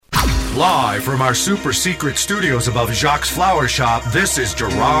Live from our super secret studios above Jacques' Flower Shop, this is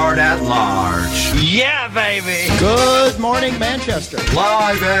Gerard at Large. Yeah, baby! Good morning, Manchester.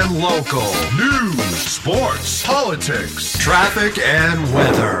 Live and local. News, sports, politics, traffic, and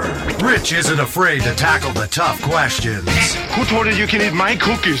weather. Rich isn't afraid to tackle the tough questions. Who told you you can eat my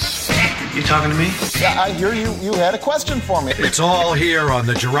cookies? You talking to me? Yeah, I hear you had a question for me. It's all here on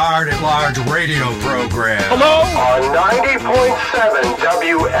the Gerard at Large radio program. Hello? On 90.7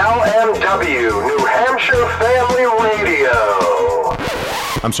 WLMW, New Hampshire Family Radio.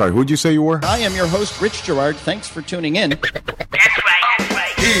 I'm sorry, who'd you say you were? I am your host, Rich Gerard. Thanks for tuning in. That's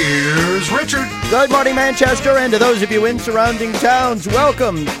right. Here's Richard. Good morning, Manchester, and to those of you in surrounding towns,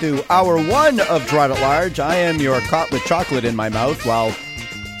 welcome to hour one of Gerard at Large. I am your caught with chocolate in my mouth while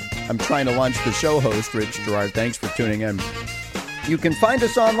I'm trying to launch the show host, Rich Gerard. Thanks for tuning in. You can find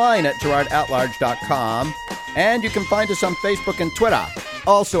us online at GerardAtLarge.com, and you can find us on Facebook and Twitter,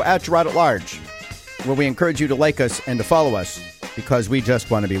 also at Gerard at Large, where we encourage you to like us and to follow us, because we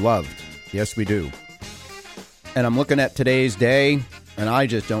just want to be loved. Yes, we do. And I'm looking at today's day, and I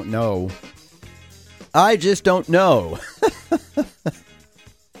just don't know. I just don't know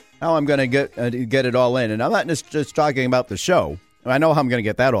how I'm going to get it all in. And I'm not just talking about the show. I know how I'm going to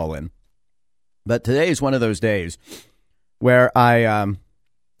get that all in. But today is one of those days where I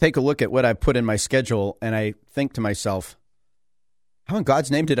take a look at what I put in my schedule and I think to myself, how in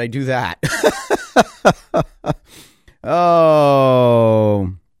God's name did I do that?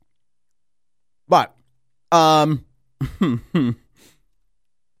 Oh. But, let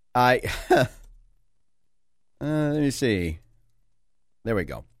me see. There we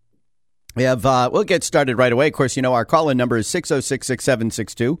go. We have, we'll get started right away. Of course, you know, our call-in number is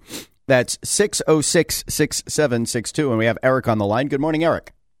 606-6762. That's 606-6762. And we have Eric on the line. Good morning,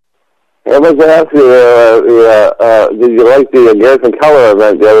 Eric. I was going to ask you, did you like the Garrison Keller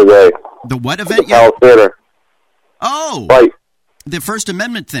event the other day? The what event? Yeah. Theater. Oh, right. The First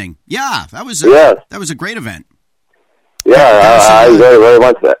Amendment thing. Yeah, that was that was a great event. Yeah, I enjoyed it very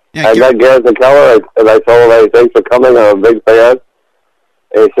much. Yeah, I met Garrison Keller, and I told him, hey, thanks for coming. I'm a big fan.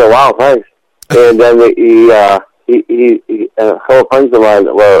 And he said, wow, thanks. And then he a couple friends of mine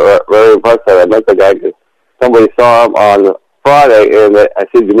were very impressed that I met the guy because somebody saw him on Friday, and I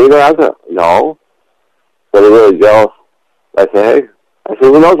said, did you meet him? I said, no. So they're really jealous. I said, hey. I said,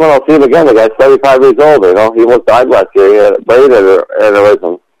 who knows when I'll see him again? The guy's 75 years old, you know. He almost died last year. He had a brain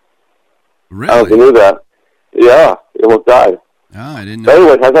aneurysm. Really? I don't know if you knew that. Yeah, he almost died. Oh, I didn't know. But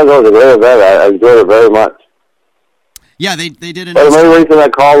anyways, I thought that was a great event. I enjoyed it very much. Yeah, they did an. But the main reason I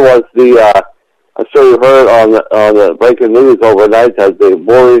called was I'm sure you heard on the breaking news overnight that the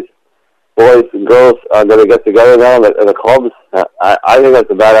boys and girls are going to get together now in the clubs. I think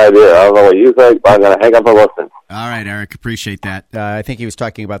that's a bad idea. I don't know what you think, but I'm going to hang up and listen. All right, Eric, appreciate that. I think he was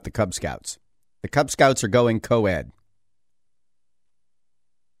talking about the Cub Scouts. The Cub Scouts are going co-ed.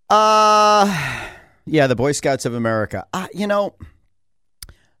 Yeah, the Boy Scouts of America. You know,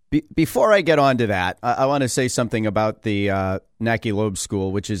 before I get on to that, I want to say something about the Naki Loeb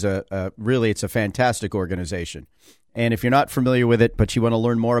School, which is it's a fantastic organization. And if you're not familiar with it, but you want to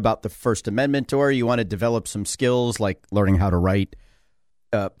learn more about the First Amendment, or you want to develop some skills like learning how to write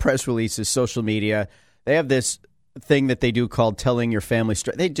press releases, social media, they have this thing that they do called Telling Your Family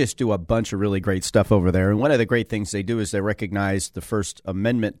Story. They just do a bunch of really great stuff over there. And one of the great things they do is they recognize the First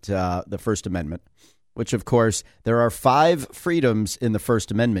Amendment, which, of course, there are 5 freedoms in the First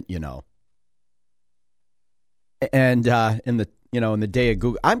Amendment, you know. And in the day of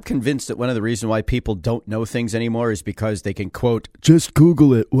Google, I'm convinced that one of the reasons why people don't know things anymore is because they can quote, just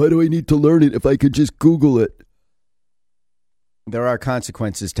Google it. Why do I need to learn it if I could just Google it? There are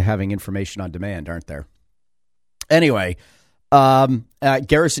consequences to having information on demand, aren't there? Anyway,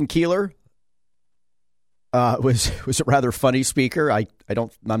 Garrison Keillor was a rather funny speaker. I'm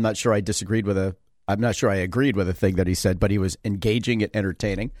not sure I agreed with a thing that he said, but he was engaging and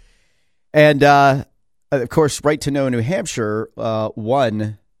entertaining. And of course, Right to Know New Hampshire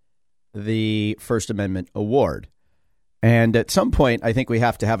won the First Amendment Award. And at some point, I think we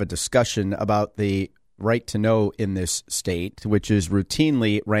have to have a discussion about the right to know in this state, which is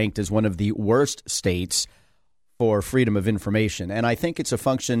routinely ranked as one of the worst states for freedom of information. And I think it's a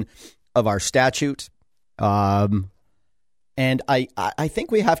function of our statute. And I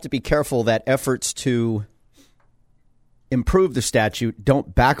think we have to be careful that efforts to improve the statute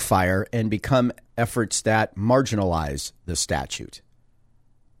don't backfire and become efforts that marginalize the statute.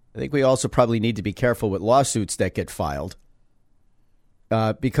 I think we also probably need to be careful with lawsuits that get filed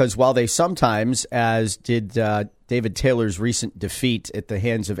because while they sometimes, as did David Taylor's recent defeat at the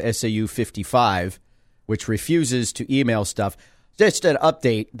hands of SAU 55, which refuses to email stuff, Just an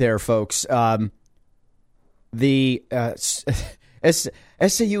update there, folks. The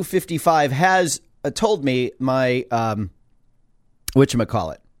SAU 55 has told me my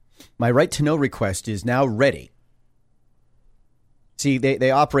whatchamacallit, my right to know request is now ready. See, they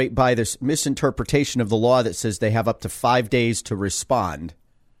operate by this misinterpretation of the law that says they have up to 5 days to respond,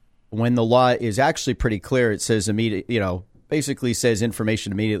 when the law is actually pretty clear. It says immediate, basically says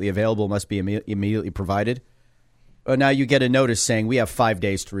information immediately available must be immediately provided. Now you get a notice saying we have 5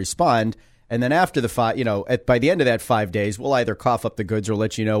 days to respond. And then after the by the end of that 5 days, we'll either cough up the goods or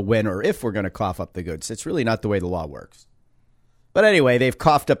let you know when or if we're going to cough up the goods. It's really not the way the law works. But anyway, they've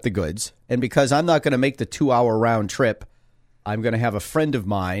coughed up the goods. And because I'm not going to make the 2-hour round trip, I'm going to have a friend of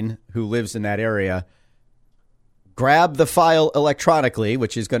mine who lives in that area grab the file electronically,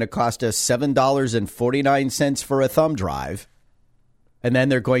 which is going to cost us $7.49 for a thumb drive. And then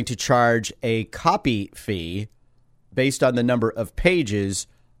they're going to charge a copy fee based on the number of pages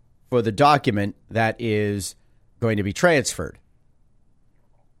for the document that is going to be transferred.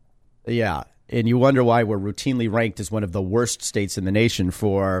 Yeah, and you wonder why we're routinely ranked as one of the worst states in the nation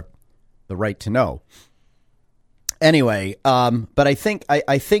for the right to know. Anyway, but I think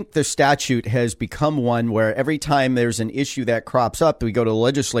the statute has become one where every time there's an issue that crops up, we go to the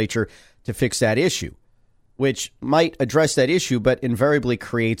legislature to fix that issue, which might address that issue, but invariably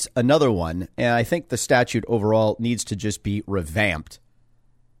creates another one. And I think the statute overall needs to just be revamped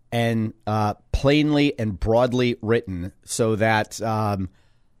and plainly and broadly written so that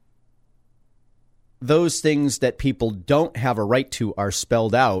those things that people don't have a right to are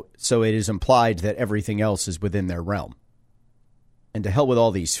spelled out, so it is implied that everything else is within their realm. And to hell with all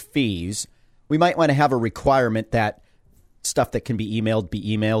these fees, we might want to have a requirement that stuff that can be emailed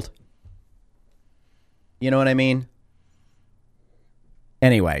be emailed. You know what I mean?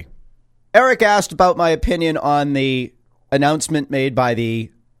 Anyway, Eric asked about my opinion on the announcement made by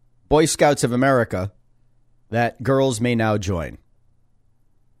the Boy Scouts of America that girls may now join.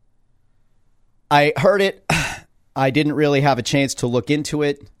 I heard it. I didn't really have a chance to look into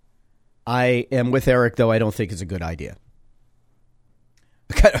it. I am with Eric, though. I don't think it's a good idea.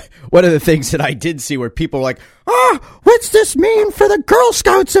 One of the things that I did see where people were like, what's this mean for the Girl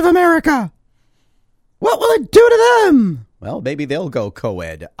Scouts of America? What will it do to them? Well, maybe they'll go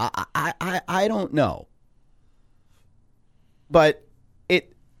co-ed. I don't know. But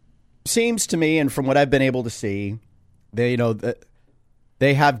it seems to me, and from what I've been able to see, they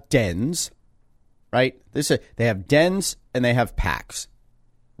have dens. Right? They have dens and they have packs.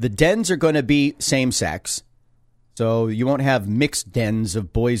 The dens are going to be same sex. So you won't have mixed dens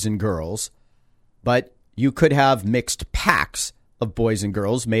of boys and girls. But you could have mixed packs of boys and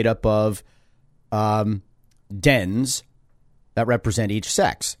girls made up of dens that represent each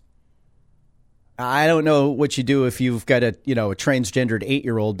sex. I don't know what you do if you've got a transgendered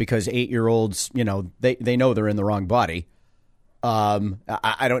 8-year-old, because 8-year-olds, they know they're in the wrong body.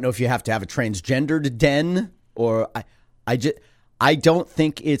 I don't know if you have to have a transgendered den, or I don't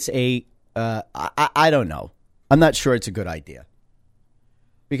think it's I don't know. I'm not sure it's a good idea,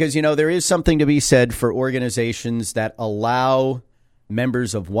 because, there is something to be said for organizations that allow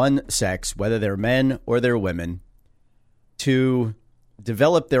members of one sex, whether they're men or they're women, to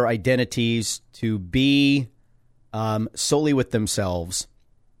develop their identities, to be solely with themselves,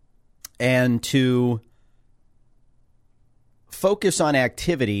 and to focus on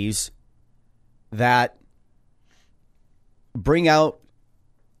activities that bring out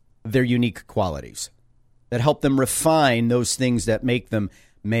their unique qualities, that help them refine those things that make them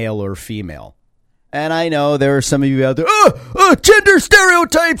male or female. And I know there are some of you out there, gender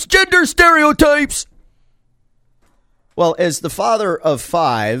stereotypes. Well, as the father of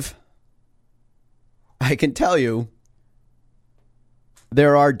 5, I can tell you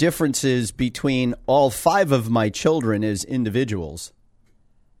there are differences between all 5 of my children as individuals,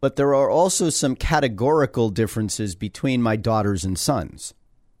 but there are also some categorical differences between my daughters and sons.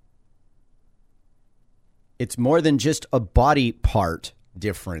 It's more than just a body part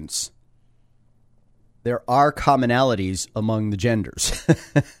difference. There are commonalities among the genders,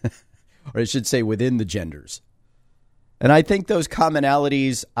 or I should say within the genders. And I think those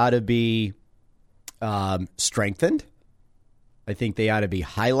commonalities ought to be strengthened. I think they ought to be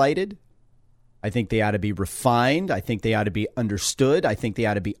highlighted. I think they ought to be refined. I think they ought to be understood. I think they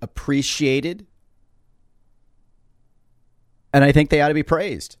ought to be appreciated. And I think they ought to be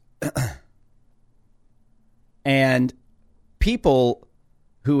praised. And people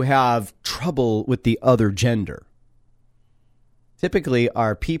who have trouble with the other gender typically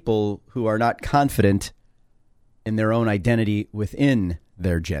are people who are not confident in their own identity within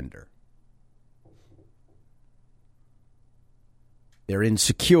their gender. They're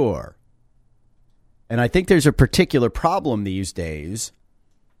insecure. And I think there's a particular problem these days,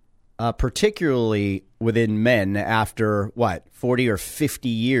 particularly within men after, 40 or 50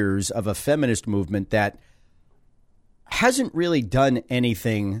 years of a feminist movement that hasn't really done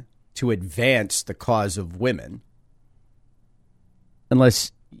anything to advance the cause of women,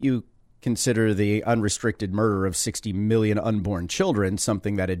 unless you consider the unrestricted murder of 60 million unborn children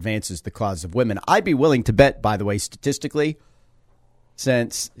something that advances the cause of women. I'd be willing to bet, by the way, statistically,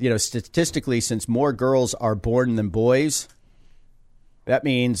 since more girls are born than boys, that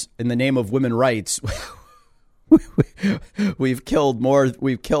means in the name of women's rights, we've killed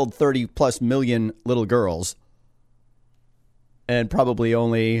 30 plus million little girls, and probably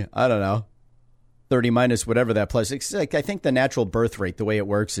only, 30 minus whatever that plus. It's like, I think the natural birth rate, the way it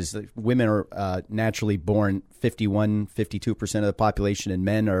works is that women are naturally born 51, 52% of the population, and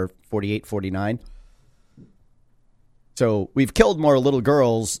men are 48, 49. So we've killed more little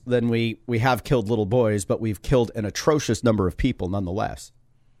girls than we have killed little boys, but we've killed an atrocious number of people nonetheless.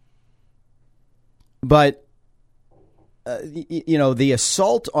 But, the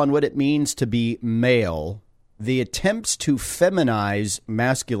assault on what it means to be male, the attempts to feminize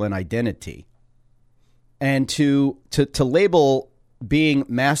masculine identity, and to label being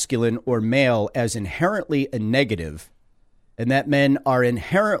masculine or male as inherently a negative, and that men are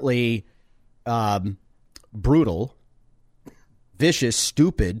inherently brutal, vicious,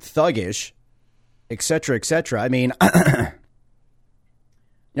 stupid, thuggish, etc., etc. I mean, I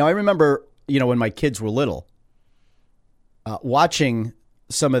remember, when my kids were little, watching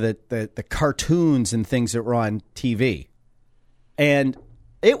some of the cartoons and things that were on TV, and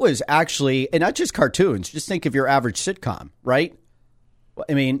it was actually, and not just cartoons, just think of your average sitcom, right?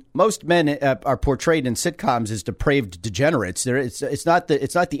 I mean, most men are portrayed in sitcoms as depraved degenerates. It's not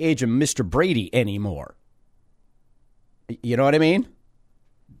the age of Mr. Brady anymore. You know what I mean?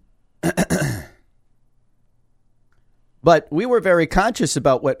 But we were very conscious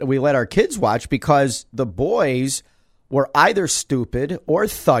about what we let our kids watch, because the boys were either stupid or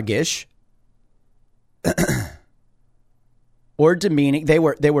thuggish or demeaning. They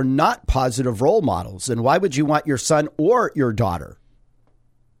were not positive role models. And why would you want your son or your daughter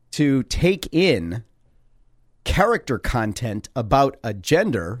to take in character content about a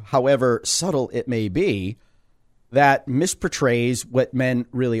gender, however subtle it may be, that misportrays what men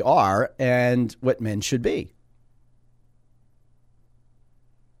really are and what men should be?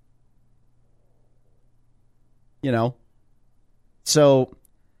 So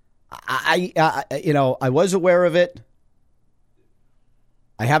I was aware of it.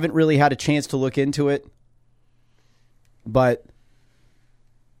 I haven't really had a chance to look into it, but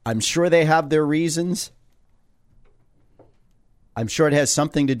I'm sure they have their reasons. I'm sure it has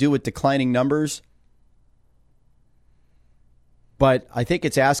something to do with declining numbers. But I think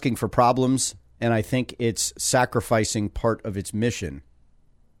it's asking for problems, and I think it's sacrificing part of its mission,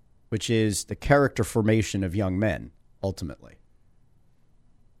 which is the character formation of young men, ultimately.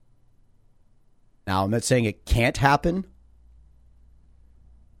 Now, I'm not saying it can't happen,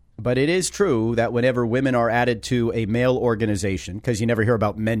 but it is true that whenever women are added to a male organization, because you never hear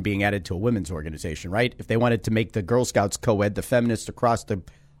about men being added to a women's organization, right? If they wanted to make the Girl Scouts co-ed, the feminists across the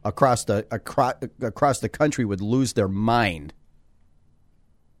country would lose their mind.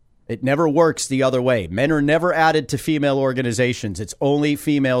 It never works the other way. Men are never added to female organizations. It's only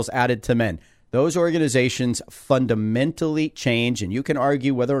females added to men. Those organizations fundamentally change, and you can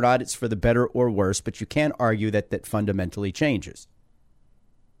argue whether or not it's for the better or worse, but you can't argue that fundamentally changes.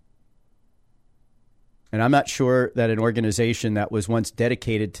 And I'm not sure that an organization that was once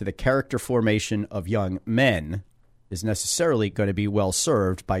dedicated to the character formation of young men is necessarily going to be well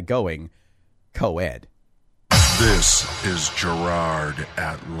served by going co-ed. This is Gerard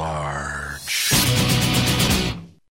at Large.